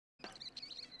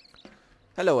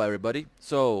Hello everybody,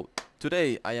 so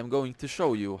today I am going to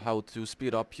show you how to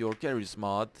speed up your Garry's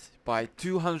mod by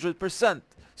 200%.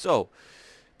 So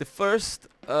the first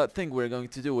thing we're going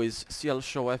to do is CL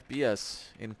show FPS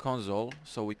in console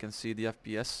so we can see the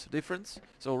FPS difference.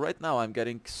 So right now I'm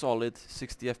getting solid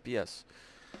 60 FPS.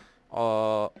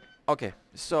 Okay,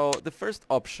 so the first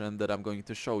option that I'm going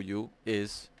to show you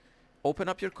is open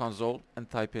up your console and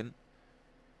type in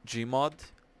GMOD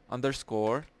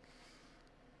underscore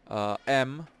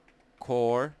M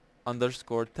core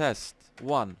underscore test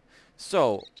 1.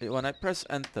 So when I press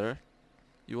enter,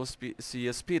 you will see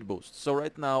a speed boost. So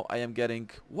right now I am getting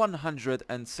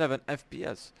 107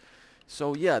 FPS.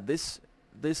 So yeah, this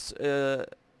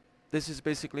is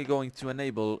basically going to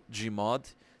enable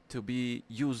GMOD to be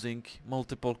using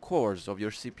multiple cores of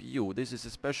your CPU. This is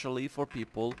especially for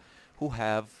people who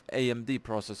have AMD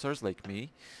processors like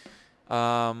me.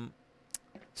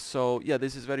 So yeah,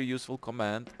 this is very useful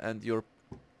command, and your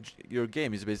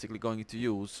game is basically going to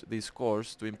use these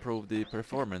cores to improve the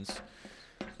performance.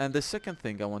 And the second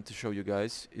thing I want to show you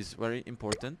guys is very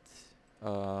important.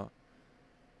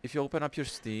 If you open up your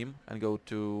Steam and go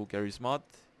to Garry's Mod,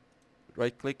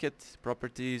 right click it,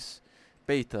 properties,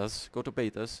 betas, go to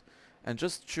betas, and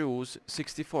just choose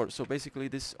 64. So basically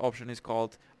this option is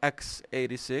called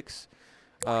x86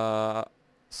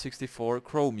 64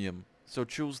 Chromium. So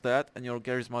choose that and your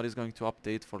Garry's Mod is going to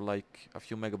update for like a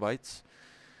few megabytes.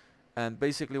 And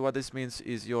basically what this means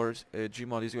is your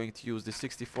Gmod is going to use the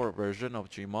 64 version of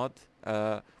Gmod,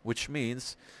 which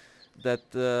means that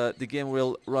the game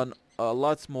will run a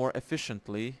lot more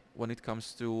efficiently when it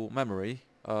comes to memory.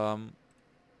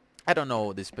 I don't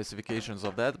know the specifications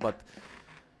of that, but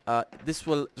this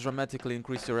will dramatically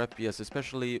increase your FPS,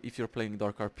 especially if you're playing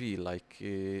DarkRP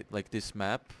like this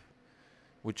map,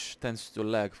 which tends to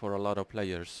lag for a lot of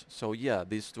players. So yeah,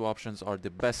 these two options are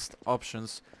the best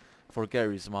options for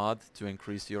Garry's Mod to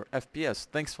increase your FPS.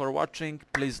 Thanks for watching.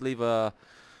 Please leave a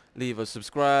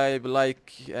subscribe,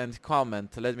 like and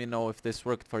comment. Let me know if this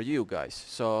worked for you guys.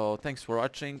 So thanks for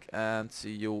watching and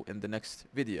see you in the next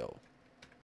video.